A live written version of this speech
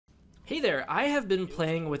Hey there, I have been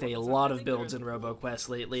playing with a lot of builds in RoboQuest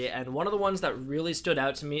lately, and one of the ones that really stood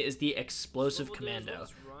out to me is the Explosive Commando.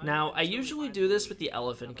 Now, I usually do this with the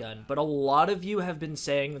elephant gun, but a lot of you have been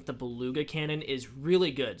saying that the Beluga cannon is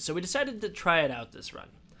really good, so we decided to try it out this run.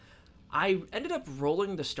 I ended up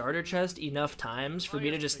rolling the starter chest enough times for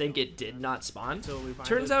me to just think it did not spawn.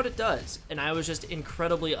 Turns out it does, and I was just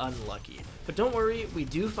incredibly unlucky. But don't worry, we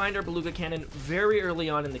do find our Beluga cannon very early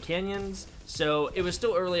on in the canyons, so it was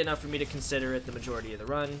still early enough for me to consider it the majority of the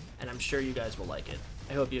run, and I'm sure you guys will like it.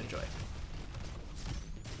 I hope you enjoy.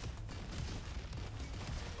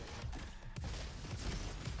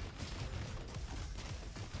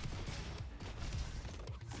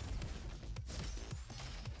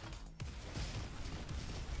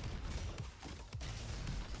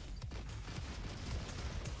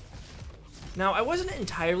 Now, I wasn't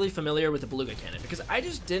entirely familiar with the Beluga cannon because I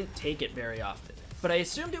just didn't take it very often, but I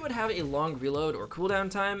assumed it would have a long reload or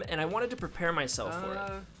cooldown time, and I wanted to prepare myself for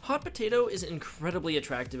it. Hot Potato is incredibly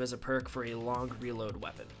attractive as a perk for a long reload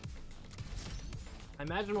weapon. I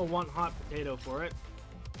imagine we'll want Hot Potato for it,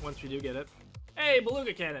 once we do get it. Hey,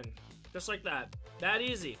 Beluga cannon! Just like that. That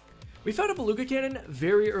easy. We found a Beluga cannon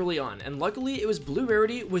very early on, and luckily it was blue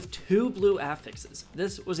rarity with 2 blue affixes.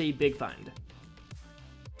 This was a big find.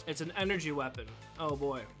 It's an energy weapon. Oh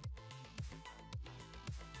boy.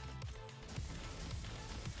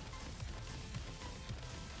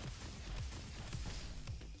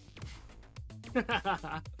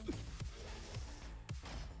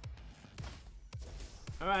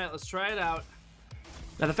 Alright, let's try it out.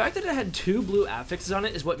 Now, the fact that it had 2 blue affixes on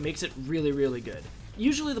it is what makes it really, really good.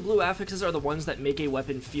 Usually the blue affixes are the ones that make a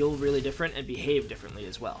weapon feel really different and behave differently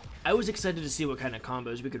as well. I was excited to see what kind of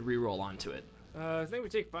combos we could reroll onto it. I think we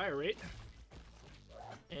take fire rate.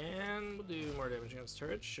 And we'll do more damage against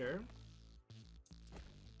turrets, sure.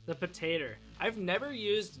 The potato. I've never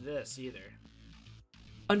used this either.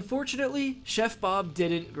 Unfortunately, Chef Bob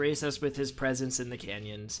didn't grace us with his presence in the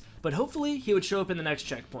canyons, but hopefully he would show up in the next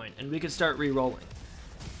checkpoint and we could start re-rolling.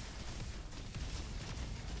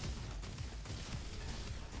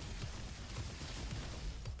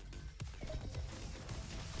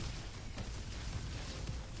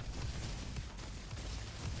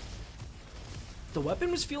 The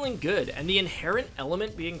weapon was feeling good, and the inherent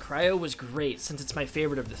element being cryo was great since it's my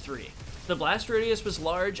favorite of the 3. The blast radius was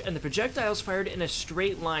large, and the projectiles fired in a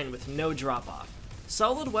straight line with no drop-off.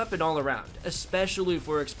 Solid weapon all around, especially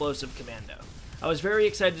for Explosive Commando. I was very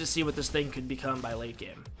excited to see what this thing could become by late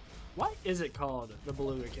game. Why is it called the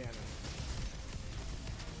Beluga cannon?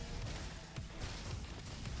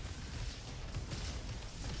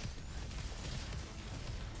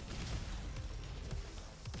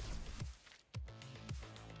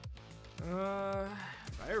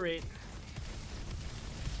 Fire rate.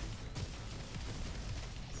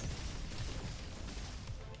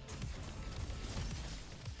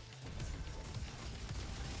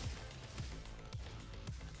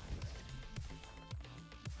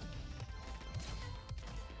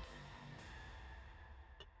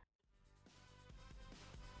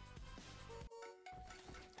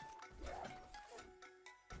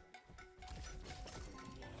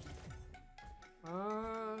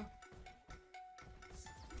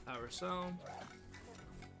 Power cell.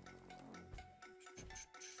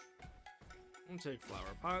 I'll take flower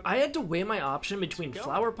pot. I had to weigh my option between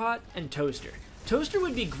flower pot and toaster. Toaster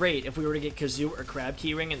would be great if we were to get Kazoo or Crab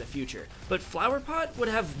Keyring in the future, but flower pot would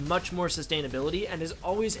have much more sustainability and is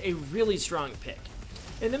always a really strong pick.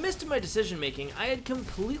 In the midst of my decision making, I had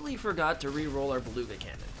completely forgot to re-roll our Beluga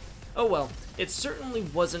cannon. Oh well, it certainly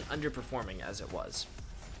wasn't underperforming as it was.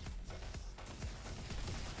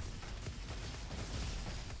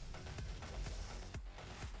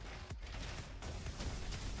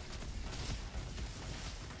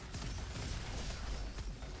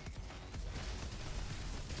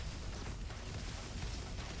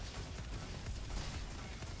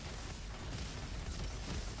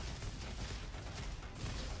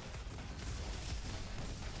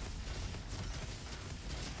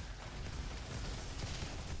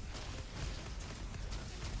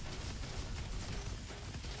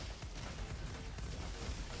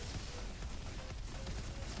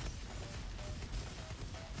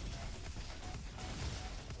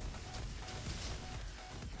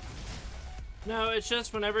 No, it's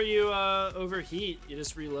just whenever you overheat, you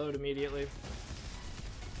just reload immediately.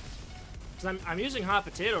 'Cause I'm using Hot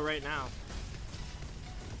Potato right now.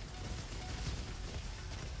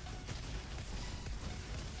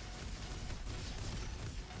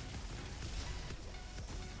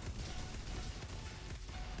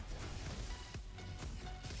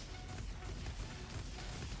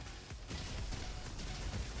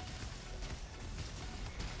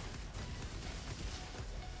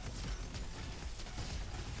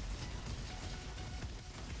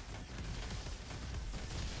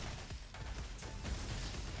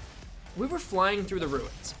 We were flying through the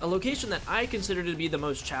ruins, a location that I consider to be the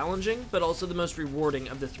most challenging, but also the most rewarding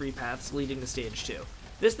of the 3 paths leading to stage 2.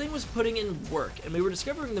 This thing was putting in work, and we were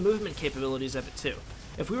discovering the movement capabilities of it too.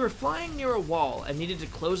 If we were flying near a wall and needed to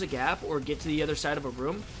close a gap or get to the other side of a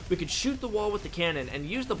room, we could shoot the wall with the cannon and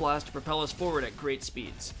use the blast to propel us forward at great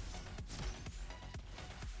speeds.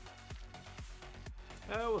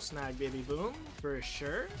 Oh, we'll snag Baby Boom, for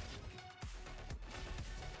sure.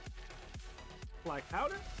 Black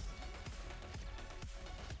powder.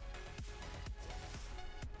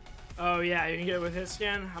 Oh yeah, you can get it with hit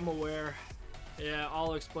scan, I'm aware. Yeah,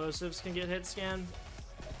 all explosives can get hit scan.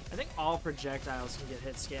 I think all projectiles can get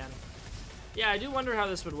hit scan. Yeah, I do wonder how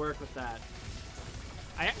this would work with that.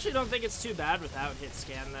 I actually don't think it's too bad without hit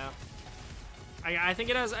scan though. I think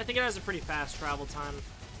it has a pretty fast travel time.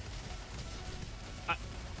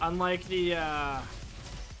 Unlike the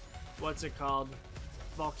what's it called?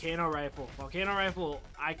 Volcano rifle. Volcano rifle,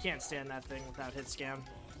 I can't stand that thing without hit scan.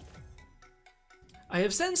 I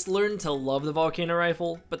have since learned to love the volcano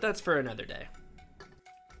rifle, but that's for another day.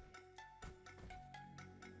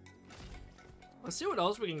 Let's see what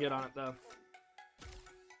else we can get on it though.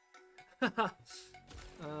 I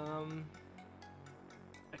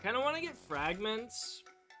kind of want to get fragments.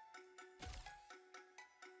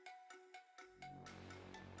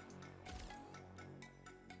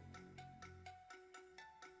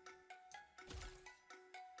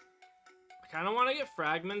 I kind of want to get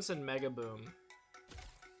fragments and Mega Boom.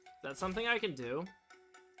 That's something I can do.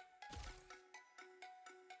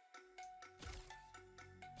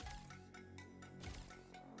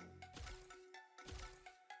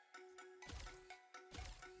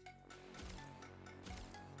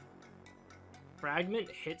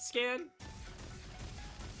 Fragment hit scan?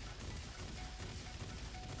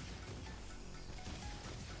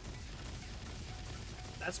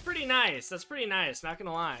 That's pretty nice. That's pretty nice, not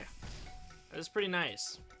gonna lie. That is pretty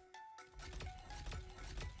nice.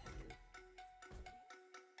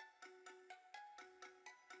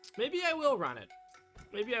 Maybe I will run it.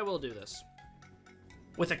 Maybe I will do this.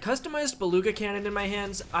 With a customized Beluga cannon in my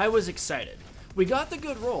hands, I was excited. We got the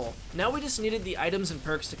good roll, now we just needed the items and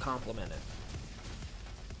perks to complement it.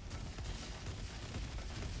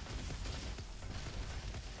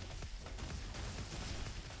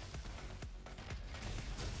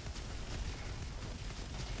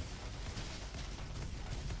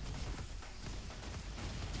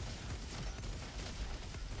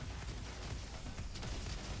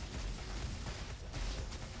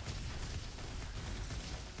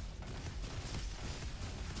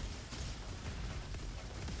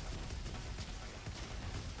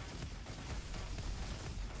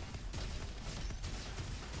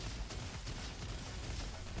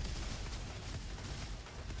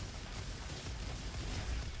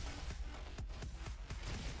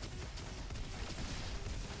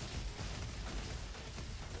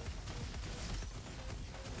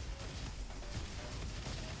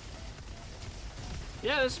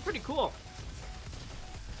 Yeah, this is pretty cool.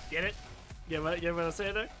 Get it? Get what I'm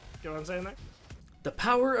saying there? Get what I'm saying there? The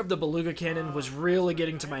power of the Beluga cannon was really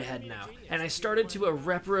getting to my head now, and I started to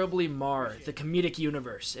irreparably mar the comedic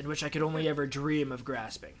universe in which I could only ever dream of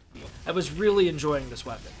grasping. I was really enjoying this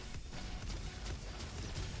weapon.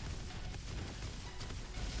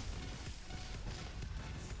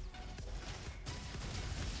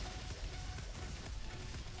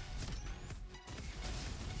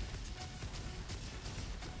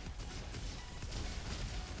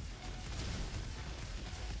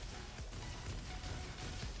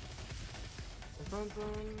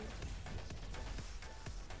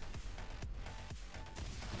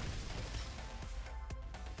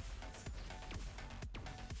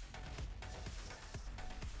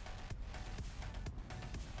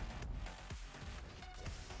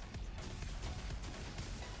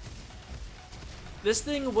 This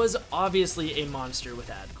thing was obviously a monster with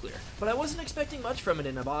ad clear, but I wasn't expecting much from it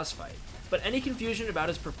in a boss fight. But any confusion about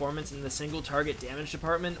its performance in the single target damage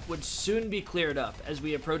department would soon be cleared up as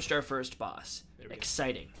we approached our first boss.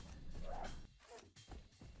 Exciting.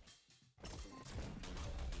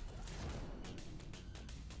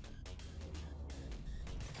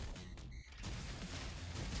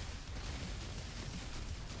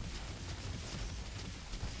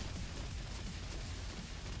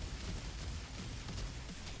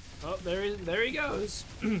 Oh, there he goes,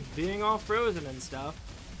 being all frozen and stuff.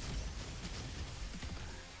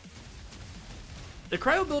 The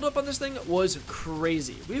cryo buildup on this thing was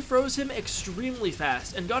crazy. We froze him extremely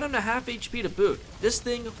fast and got him to half HP to boot. This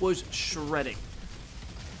thing was shredding.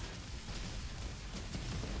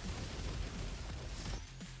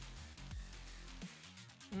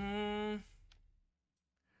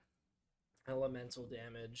 elemental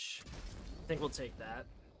damage. I think we'll take that.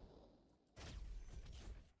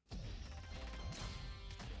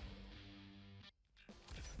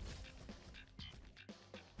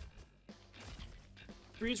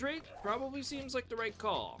 Freeze rate probably seems like the right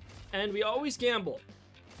call. And we always gamble.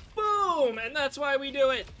 Boom! And that's why we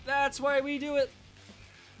do it. That's why we do it.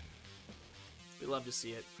 We love to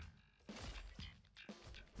see it.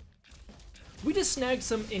 We just snagged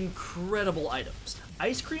some incredible items.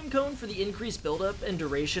 Ice Cream Cone for the increased buildup and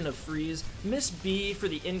duration of freeze, Miss B for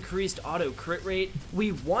the increased auto crit rate,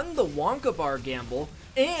 we won the Wonka Bar gamble,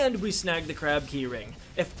 and we snagged the Crab Keyring.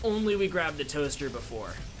 If only we grabbed the toaster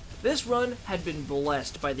before. This run had been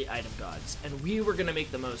blessed by the item gods, and we were gonna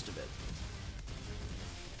make the most of it.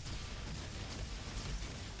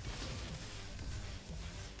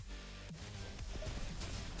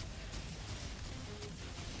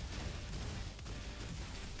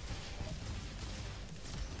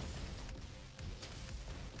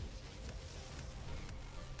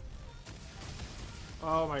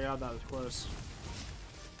 Oh my god, that was close.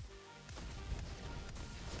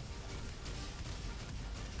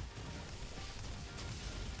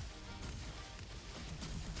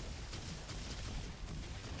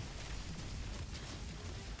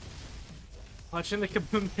 Watching the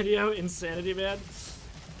Kaboom video, insanity, man.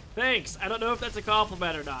 Thanks. I don't know if that's a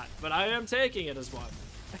compliment or not, but I am taking it as one.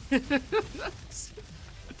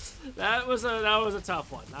 that was a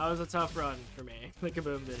tough one. That was a tough run for me. The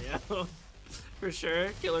Kaboom video. For sure.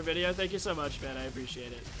 Killer video. Thank you so much, man. I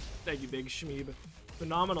appreciate it. Thank you, Big Shmeeb.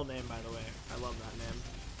 Phenomenal name, by the way. I love that name.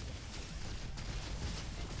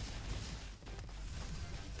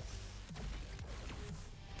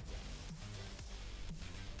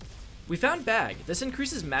 We found Bag. This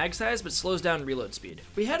increases mag size but slows down reload speed.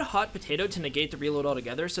 We had Hot Potato to negate the reload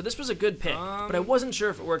altogether, so this was a good pick, but I wasn't sure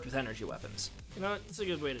if it worked with energy weapons. You know, it's a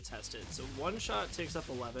good way to test it. So one shot takes up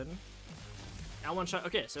 11. Now one shot.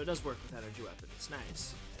 Okay, so it does work with energy weapons.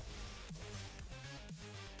 Nice.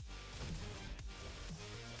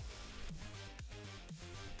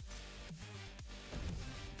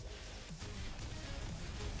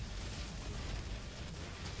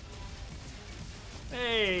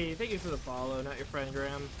 Hey, thank you for the follow, not your friend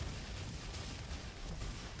Graham.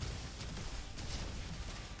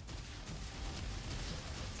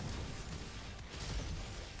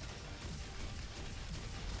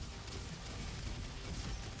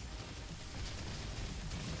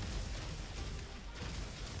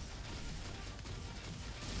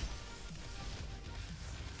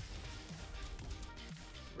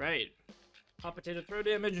 Right. Hot potato throw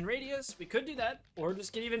damage and radius. We could do that, or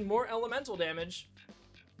just get even more elemental damage.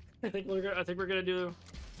 I think we're gonna do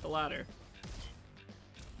the latter.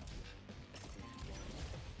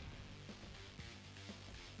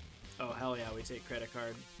 Oh hell yeah, we take credit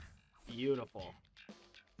card. Beautiful.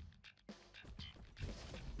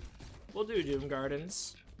 We'll do Doom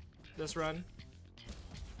Gardens this run.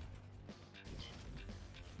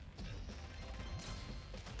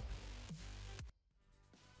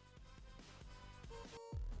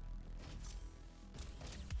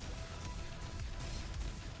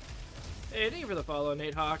 Hey, thank you for the follow,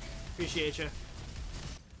 Nate Hawk. Appreciate you.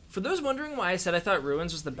 For those wondering why I said I thought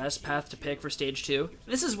Ruins was the best path to pick for Stage 2,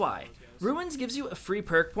 this is why. Ruins gives you a free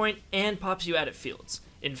perk point and pops you out at Fields.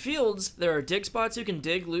 In Fields, there are dig spots you can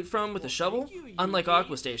dig loot from with a shovel, unlike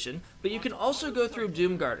Aqua Station, but you can also go through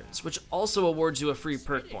Doom Gardens, which also awards you a free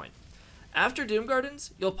perk point. After Doom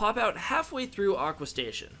Gardens, you'll pop out halfway through Aqua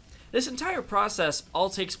Station. This entire process all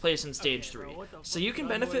takes place in Stage 3, so you can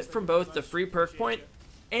benefit from both the free perk point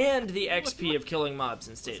and the XP of killing mobs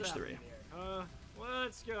in Stage 3.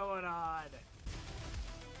 What's going on?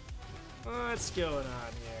 What's going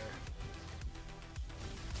on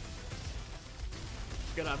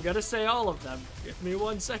here? I'm gonna say all of them. Give me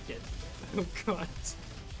 1 second. Oh god.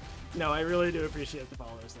 No, I really do appreciate the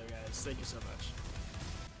follows though, guys. Thank you so much.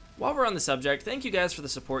 While we're on the subject, thank you guys for the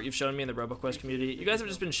support you've shown me in the RoboQuest community. You guys have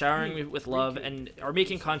just been showering me with love and are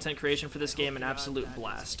making content creation for this game an absolute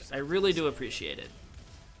blast. I really do appreciate it.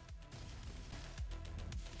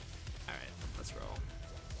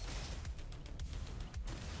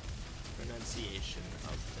 Pronunciation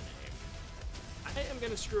of the name. I am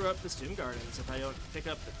gonna screw up the Doom Gardens if I don't pick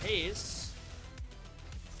up the pace.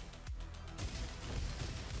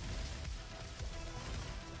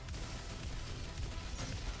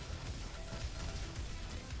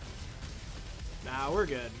 Nah, we're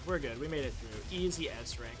good. We're good. We made it through. Easy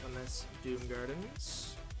S rank on this Doom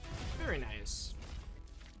Gardens. Very nice.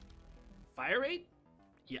 Fire rate?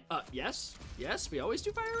 Yeah. Yes. Yes. We always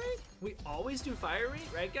do fire rate. We always do fire rate,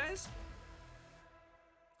 right, guys?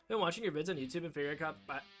 Been watching your vids on YouTube and figured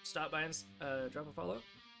I'd stop by and drop a follow.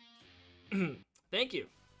 Thank you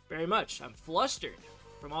very much. I'm flustered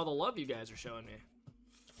from all the love you guys are showing me.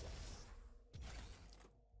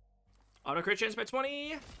 Auto crit chance by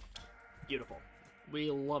 20. Beautiful.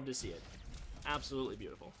 We love to see it. Absolutely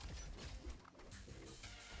beautiful.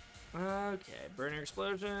 Okay, burner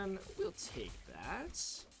explosion. We'll take that.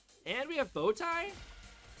 And we have bow tie.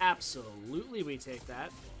 Absolutely, we take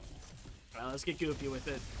that. All right, let's get goofy with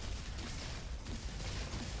it.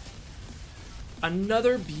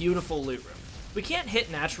 Another beautiful loot room. We can't hit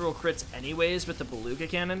natural crits anyways with the Beluga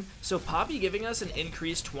cannon, so Poppy giving us an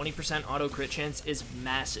increased 20% auto crit chance is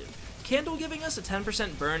massive. Candle giving us a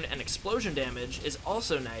 10% burn and explosion damage is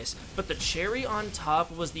also nice, but the cherry on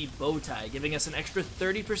top was the bow tie, giving us an extra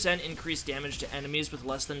 30% increased damage to enemies with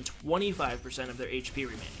less than 25% of their HP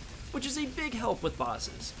remaining, which is a big help with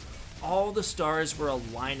bosses. All the stars were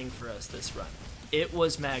aligning for us this run. It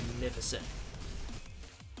was magnificent.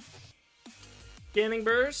 Scanning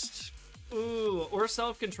burst, ooh, or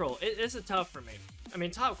self-control. It's a tough for me. I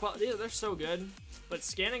mean, top quality, they're so good, but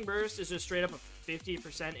scanning burst is just straight up a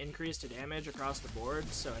 50% increase to damage across the board,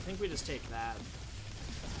 so I think we just take that.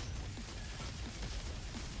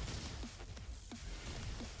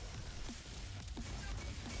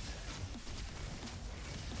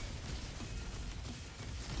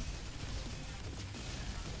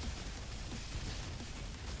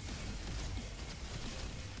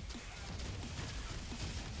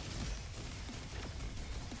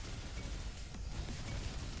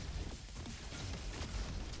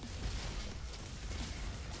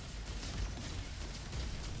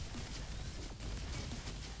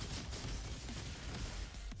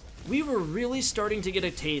 We were really starting to get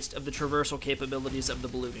a taste of the traversal capabilities of the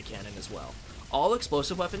Beluga cannon as well. All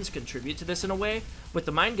explosive weapons contribute to this in a way, with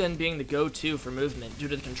the mine gun being the go-to for movement due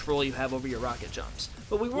to the control you have over your rocket jumps.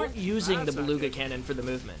 But we weren't using the Beluga cannon for the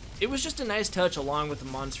movement. It was just a nice touch along with the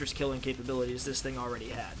monstrous killing capabilities this thing already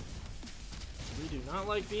had. We do not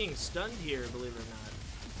like being stunned here, believe it or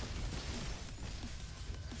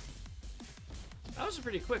not. That was a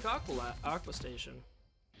pretty quick Aqua Station.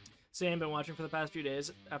 Same, been watching for the past few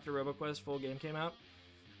days after RoboQuest full game came out.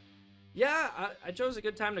 Yeah, I chose a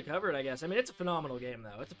good time to cover it, I guess. I mean, it's a phenomenal game,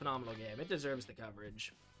 though. It's a phenomenal game. It deserves the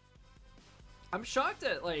coverage. I'm shocked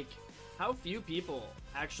at, like, how few people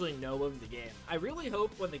actually know of the game. I really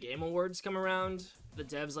hope when the Game Awards come around, the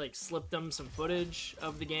devs, like, slip them some footage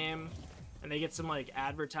of the game, and they get some, like,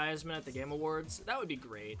 advertisement at the Game Awards. That would be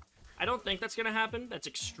great. I don't think that's gonna happen. That's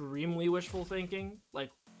extremely wishful thinking. Like,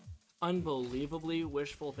 unbelievably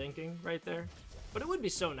wishful thinking right there. But it would be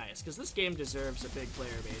so nice, because this game deserves a big player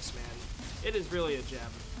base, man. It is really a gem.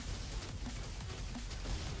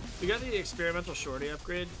 We got the experimental shorty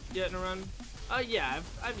upgrade yet in a run? Yeah,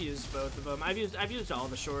 I've used both of them. I've used all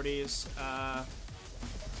the shorties.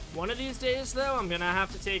 One of these days, though, I'm gonna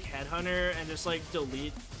have to take Headhunter and just, like,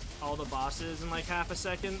 delete all the bosses in, like, half a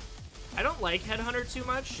second. I don't like Headhunter too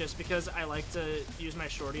much, just because I like to use my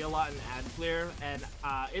shorty a lot in ad clear, and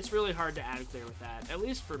it's really hard to ad clear with that, at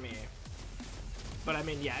least for me. But I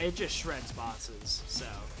mean, yeah, it just shreds bosses, so.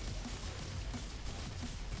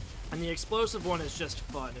 And the explosive one is just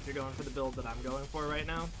fun if you're going for the build that I'm going for right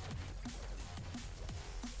now.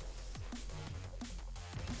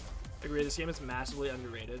 I agree, this game is massively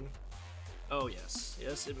underrated. Oh yes,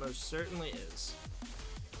 yes it most certainly is.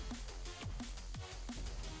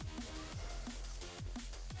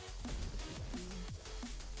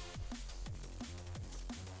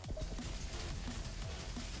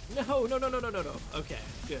 No. Okay,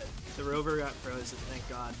 good. The rover got frozen, thank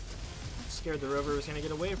God. Scared the rover was gonna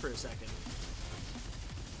get away for a second.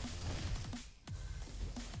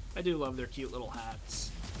 I do love their cute little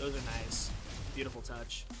hats. Those are nice. Beautiful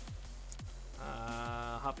touch.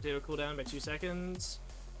 Hot potato cooldown by 2 seconds.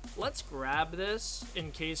 Let's grab this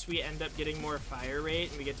in case we end up getting more fire rate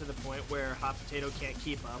and we get to the point where hot potato can't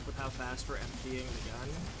keep up with how fast we're emptying the gun.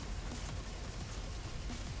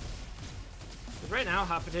 Right now,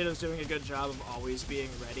 Hot Potato's doing a good job of always being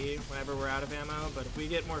ready whenever we're out of ammo, but if we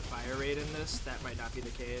get more fire rate in this, that might not be the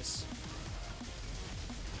case.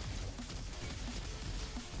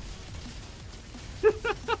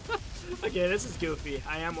 Okay, this is goofy.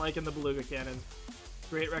 I am liking the Beluga cannon.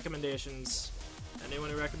 Great recommendations. Anyone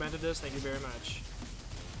who recommended this, thank you very much.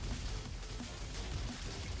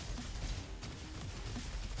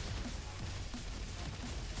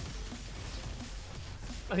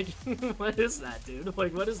 Like, what is that, dude?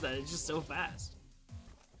 Like, what is that? It's just so fast.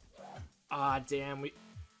 Ah, damn.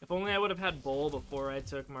 If only I would have had Bowl before I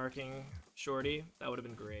took marking Shorty, that would have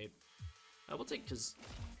been great. We'll take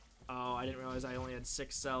Oh, I didn't realize I only had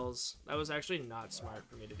 6 cells. That was actually not smart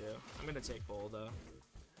for me to do. I'm gonna take bowl, though.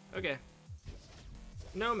 Okay.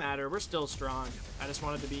 No matter, we're still strong. I just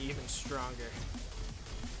wanted to be even stronger.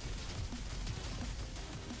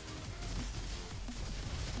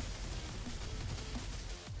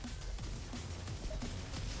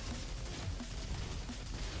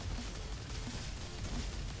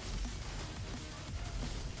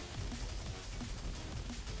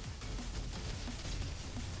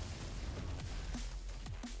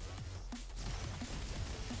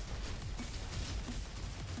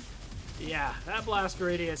 Yeah, that blast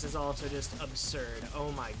radius is also just absurd.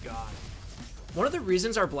 Oh my god. One of the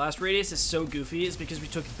reasons our blast radius is so goofy is because we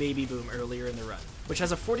took Baby Boom earlier in the run, which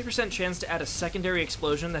has a 40% chance to add a secondary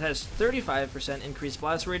explosion that has 35% increased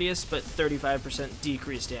blast radius, but 35%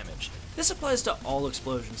 decreased damage. This applies to all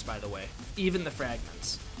explosions, by the way, even the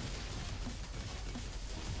fragments.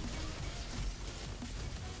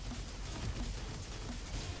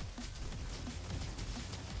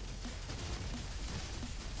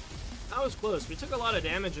 That was close. We took a lot of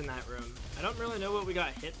damage in that room. I don't really know what we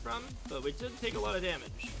got hit from, but we did take a lot of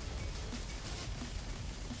damage.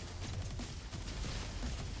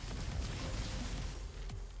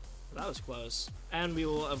 That was close. And we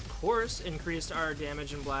will, of course, increase our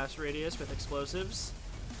damage and blast radius with explosives.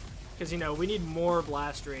 Because, you know, we need more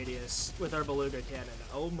blast radius with our Beluga cannon.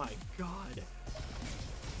 Oh my god.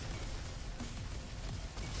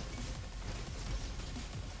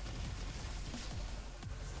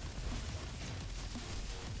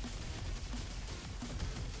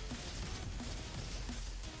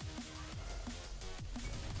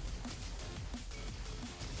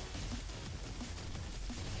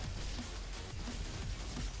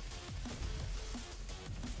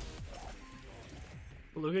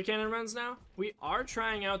 Beluga cannon runs now? We are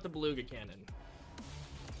trying out the Beluga cannon.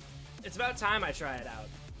 It's about time I try it out.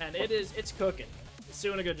 And it's cooking. It's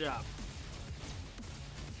doing a good job.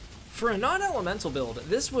 For a non-elemental build,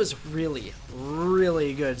 this was really,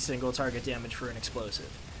 really good single target damage for an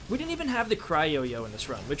explosive. We didn't even have the Cryo-Yo in this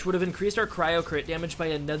run, which would have increased our Cryo crit damage by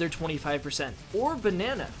another 25%, or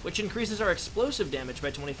Banana, which increases our explosive damage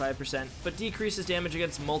by 25%, but decreases damage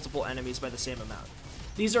against multiple enemies by the same amount.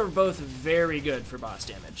 These are both very good for boss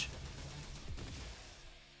damage.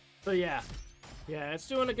 But yeah, it's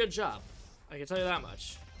doing a good job. I can tell you that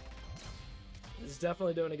much. It's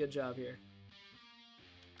definitely doing a good job here.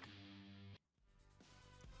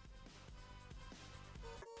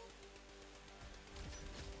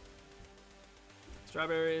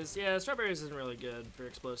 Strawberries, yeah, strawberries isn't really good for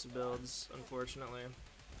explosive builds, unfortunately.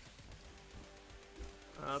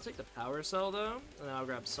 I'll take the power cell though, and then I'll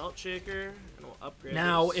grab Salt Shaker, and we'll upgrade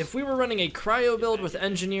Now, this. if we were running a Cryo build with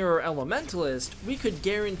Engineer or Elementalist, we could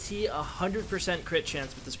guarantee a 100% crit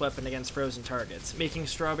chance with this weapon against frozen targets, making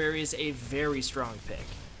strawberries a very strong pick.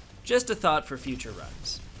 Just a thought for future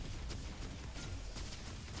runs.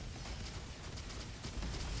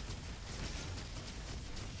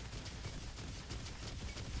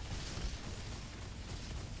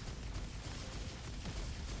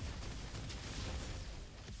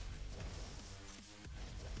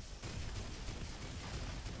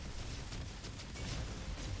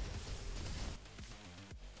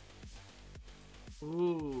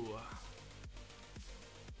 Ooh.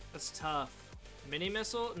 That's tough. Mini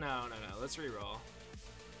missile? No. Let's reroll.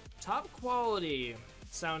 Top quality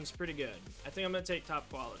sounds pretty good. I think I'm gonna take top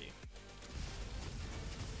quality.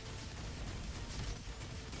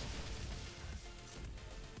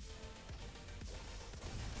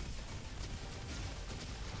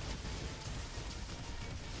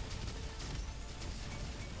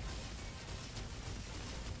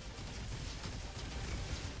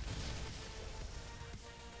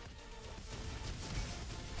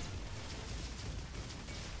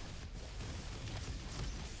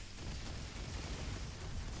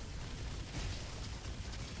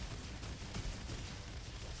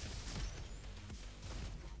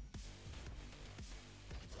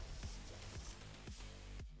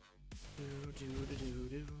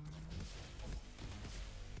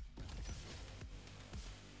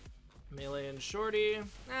 Melee and shorty.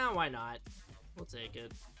 Why not? We'll take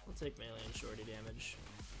it. We'll take melee and shorty damage.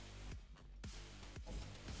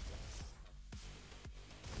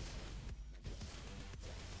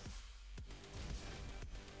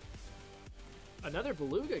 Another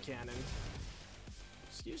Beluga cannon.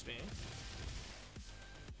 Excuse me.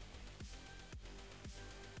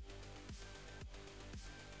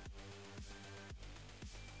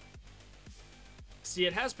 See,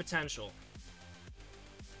 it has potential.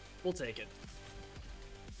 We'll take it.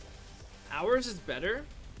 Ours is better,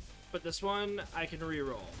 but this one I can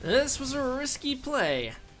reroll. This was a risky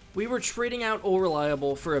play. We were trading out All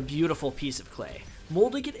Reliable for a beautiful piece of clay.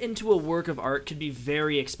 Molding it into a work of art could be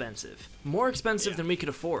very expensive, more expensive than we could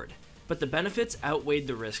afford, but the benefits outweighed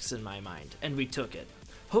the risks in my mind, and we took it.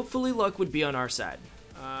 Hopefully luck would be on our side.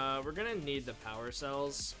 We're gonna need the power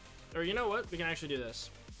cells. Or you know what? We can actually do this.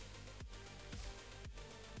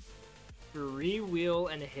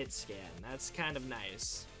 Freewheel and hit scan. That's kind of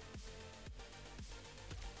nice.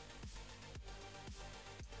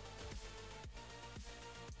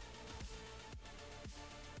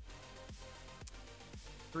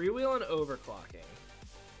 Freewheel and overclocking.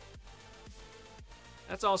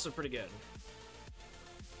 That's also pretty good.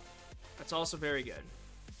 That's also very good.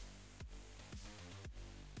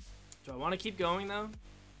 Do I want to keep going though?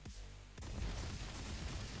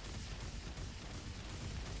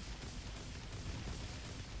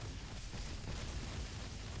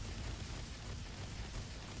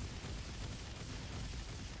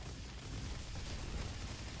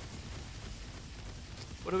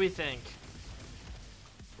 What do we think?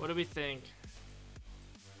 What do we think?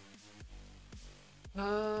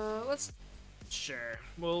 Let's... Sure.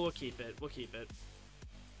 We'll keep it. We'll keep it.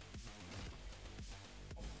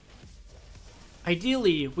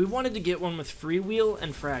 Ideally, we wanted to get one with Freewheel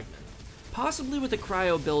and Fragment, possibly with a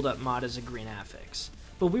Cryo build-up mod as a green affix,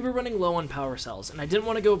 but we were running low on power cells, and I didn't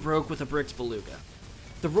want to go broke with a bricked Beluga.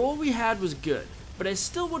 The roll we had was good, but I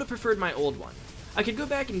still would have preferred my old one. I could go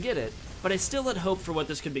back and get it, but I still had hope for what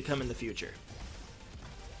this could become in the future.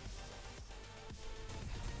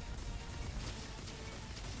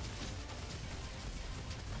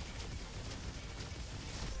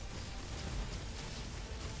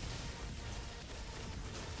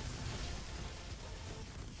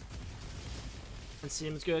 It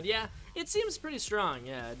seems good. Yeah, it seems pretty strong.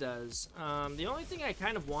 Yeah, it does. The only thing I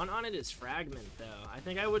kind of want on it is Fragment, though. I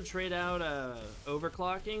think I would trade out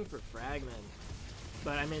overclocking for Fragment.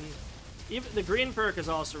 But, I mean, even the green perk is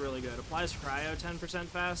also really good. Applies Cryo 10%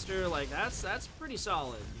 faster. Like, that's pretty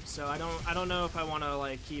solid. So I don't know if I want to,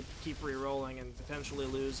 like, keep re-rolling and potentially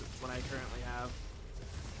lose what I currently have.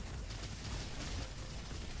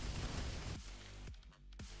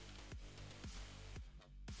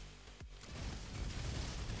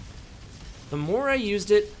 The more I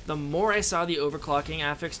used it, the more I saw the overclocking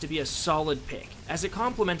affix to be a solid pick, as it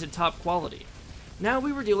complemented top quality. Now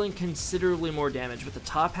we were dealing considerably more damage with the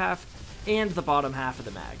top half and the bottom half of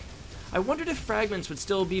the mag. I wondered if fragments would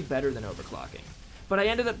still be better than overclocking, but I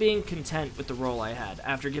ended up being content with the roll I had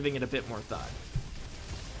after giving it a bit more thought.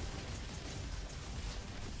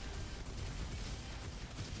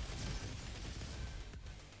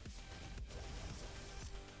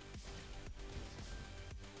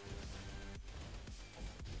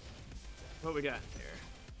 What we got here?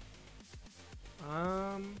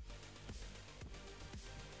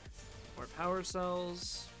 More power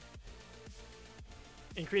cells.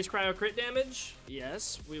 Increase cryo crit damage.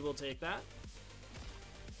 Yes, we will take that.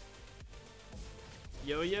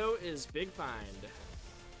 Yo-yo is big find.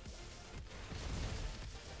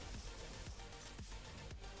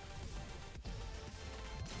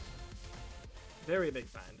 Very big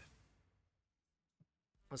find.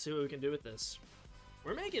 Let's see what we can do with this.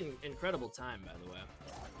 We're making incredible time, by the way.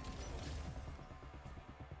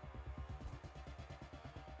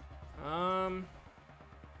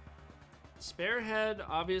 Spare head,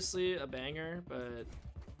 obviously a banger, but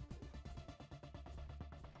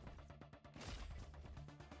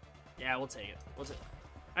yeah, we'll take it.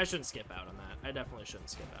 I shouldn't skip out on that. I definitely shouldn't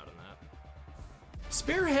skip out on that.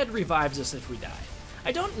 Sparehead revives us if we die.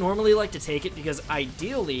 I don't normally like to take it because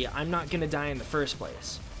ideally I'm not gonna die in the first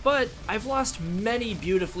place. But I've lost many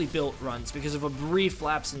beautifully built runs because of a brief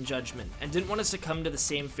lapse in judgment and didn't want to succumb to the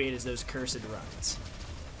same fate as those cursed runs.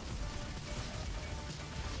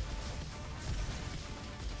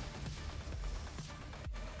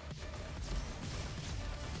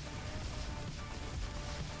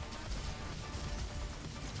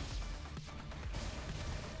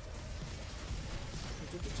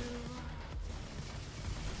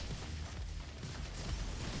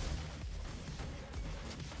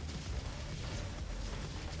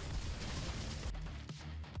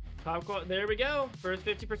 There we go. First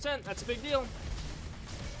 50%. That's a big deal.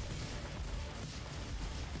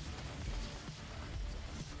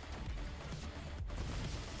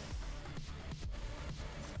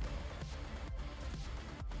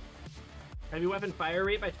 Heavy weapon fire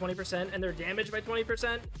rate by 20% and their damage by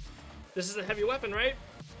 20%. This is a heavy weapon, right?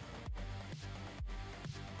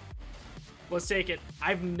 Let's take it.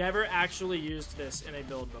 I've never actually used this in a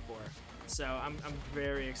build before, so I'm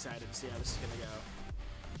very excited to see how this is gonna go.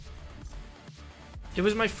 It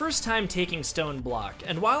was my first time taking Stone Block,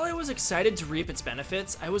 and while I was excited to reap its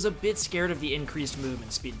benefits, I was a bit scared of the increased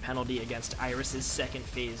movement speed penalty against Iris's second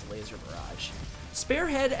phase Laser Barrage.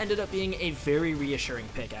 Sparehead ended up being a very reassuring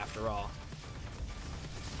pick after all.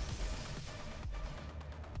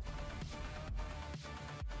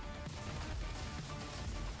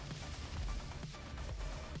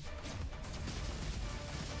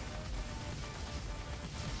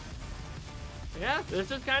 Yeah, this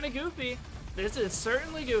is kind of goofy. This is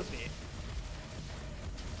certainly goofy.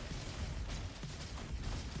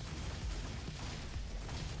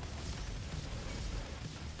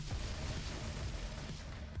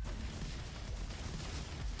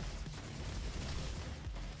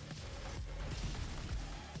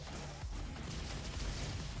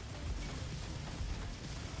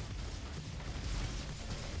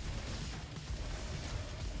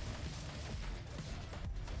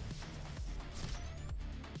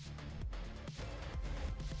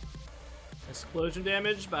 Explosion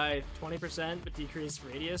damage by 20%, but decreased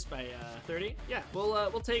radius by 30. Yeah,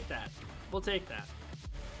 we'll take that. We'll take that.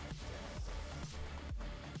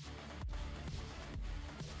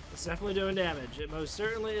 It's definitely doing damage. It most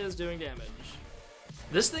certainly is doing damage.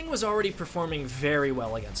 This thing was already performing very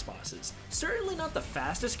well against bosses. Certainly not the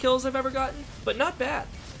fastest kills I've ever gotten, but not bad.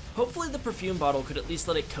 Hopefully the perfume bottle could at least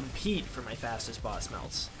let it compete for my fastest boss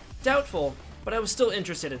melts. Doubtful, but I was still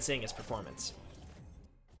interested in seeing its performance.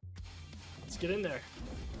 Let's get in there.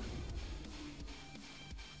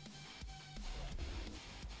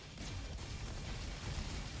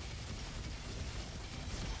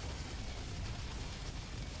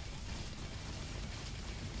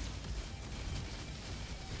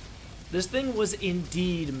 This thing was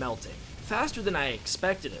indeed melting, faster than I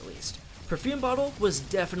expected at least. Perfume Bottle was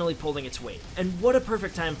definitely pulling its weight, and what a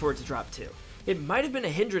perfect time for it to drop too. It might have been a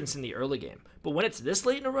hindrance in the early game, but when it's this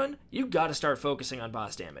late in a run, you gotta start focusing on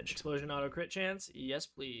boss damage. Explosion auto crit chance? Yes,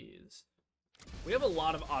 please. We have a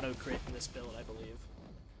lot of auto crit in this build, I believe.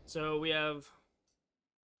 So we have...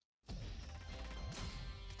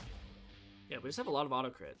 Yeah, we just have a lot of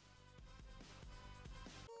auto crit.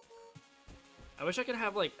 I wish I could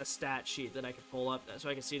have like a stat sheet that I could pull up so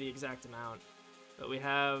I could see the exact amount. But we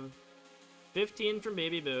have 15 from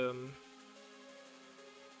Baby Boom.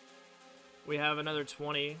 We have another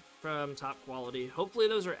 20 from Top Quality. Hopefully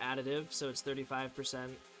those are additive, so it's 35%.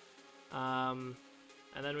 And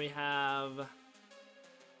then we have...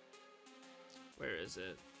 Where is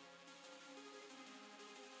it?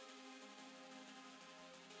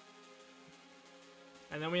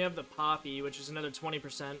 And then we have the Poppy, which is another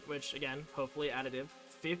 20%, which, again, hopefully additive.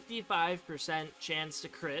 55% chance to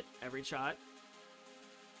crit every shot.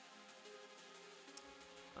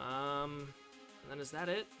 And then is that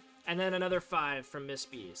it? And then another 5 from Miss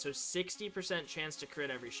B. So 60% chance to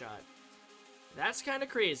crit every shot. That's kind of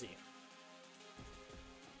crazy.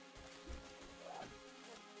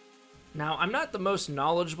 Now, I'm not the most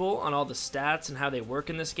knowledgeable on all the stats and how they work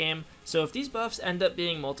in this game, so if these buffs end up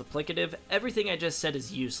being multiplicative, everything I just said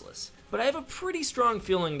is useless. But I have a pretty strong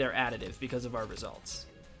feeling they're additive because of our results.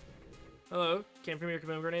 Hello, came from your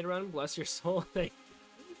Kaboom Grenade run. Bless your soul.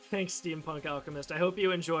 Thanks, Steampunk Alchemist. I hope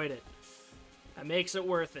you enjoyed it. That makes it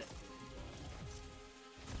worth it.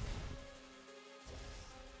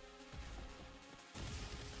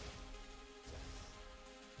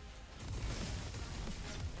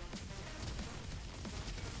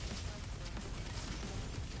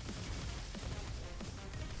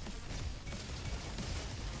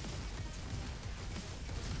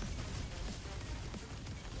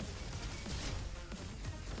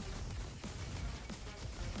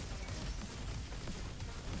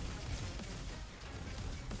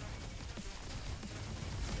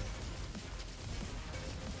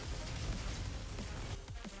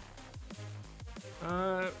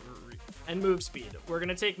 And move speed. We're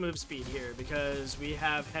gonna take move speed here because we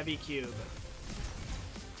have heavy cube.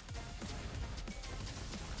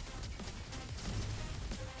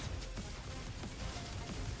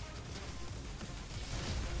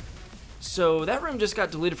 So that room just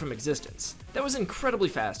got deleted from existence. That was incredibly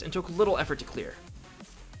fast and took little effort to clear.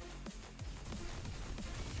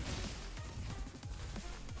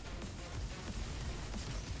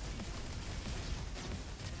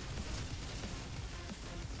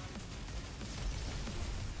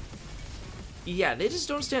 Yeah, they just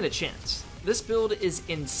don't stand a chance. This build is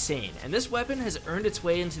insane, and this weapon has earned its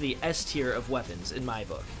way into the S tier of weapons in my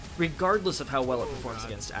book, regardless of how well it performs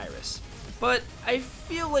against Iris. But I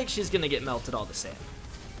feel like she's gonna get melted all the same.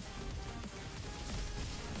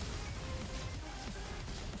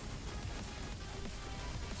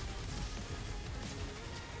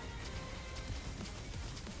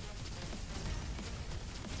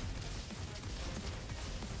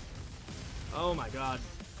 Oh my god.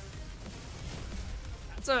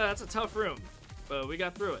 That's a tough room, but we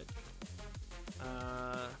got through it.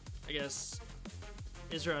 I guess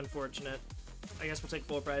Isra unfortunate. I guess we'll take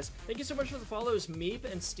full prize. Thank you so much for the follows, Meep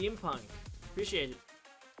and Steampunk. Appreciate it.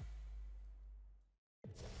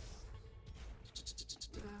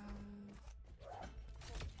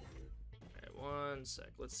 Alright, one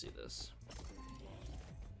sec. Let's see this.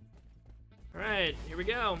 Alright, here we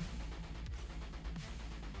go.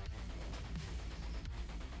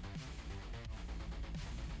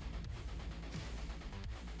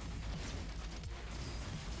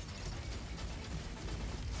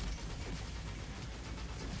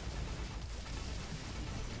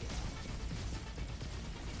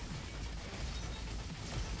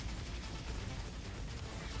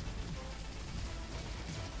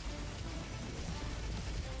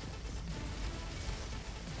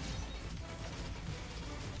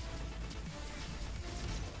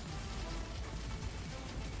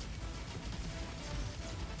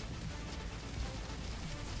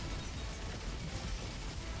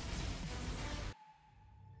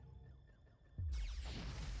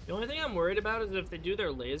 The only thing I'm worried about is if they do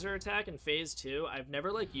their laser attack in phase 2, I've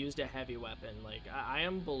never like used a heavy weapon. Like I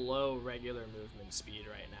am below regular movement speed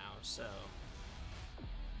right now, so.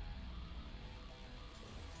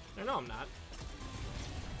 Or no, I'm not.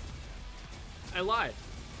 I lied.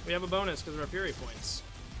 We have a bonus because of our Fury points.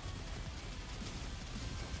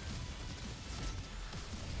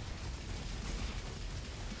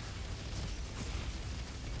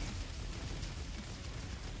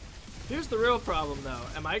 Here's the real problem, though.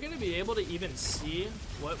 Am I going to be able to even see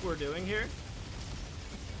what we're doing here?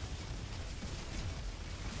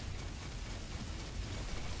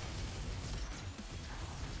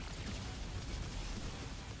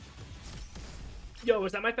 Yo,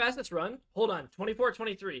 was that my fastest run? Hold on,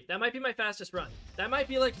 24-23. That might be my fastest run. That might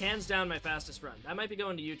be, like, hands down my fastest run. That might be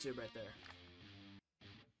going to YouTube right there.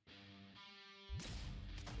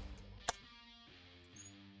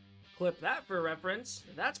 Clip that for reference.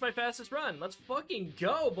 That's my fastest run. Let's fucking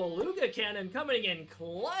go. Beluga cannon coming in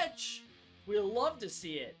clutch. We love to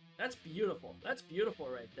see it. That's beautiful. That's beautiful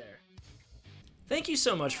right there. Thank you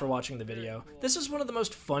so much for watching the video. This is one of the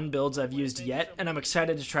most fun builds I've used yet, and I'm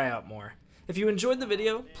excited to try out more. If you enjoyed the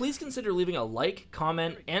video, please consider leaving a like,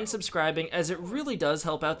 comment, and subscribing, as it really does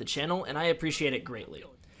help out the channel, and I appreciate it greatly.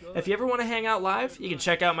 If you ever want to hang out live, you can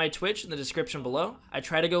check out my Twitch in the description below. I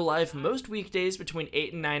try to go live most weekdays between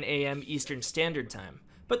 8 and 9 a.m. Eastern Standard Time,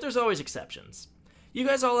 but there's always exceptions. You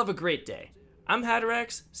guys all have a great day. I'm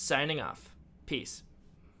Hatterax, signing off. Peace.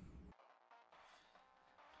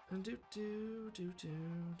 All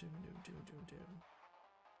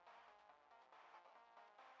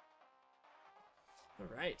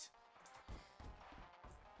right.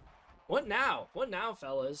 What now? What now,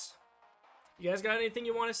 fellas? You guys got anything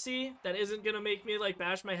you want to see that isn't going to make me, like,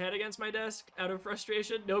 bash my head against my desk out of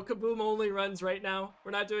frustration? No Kaboom only runs right now.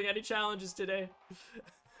 We're not doing any challenges today.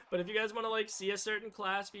 But if you guys want to, like, see a certain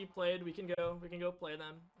class be played, we can go play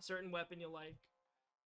them. A certain weapon you like.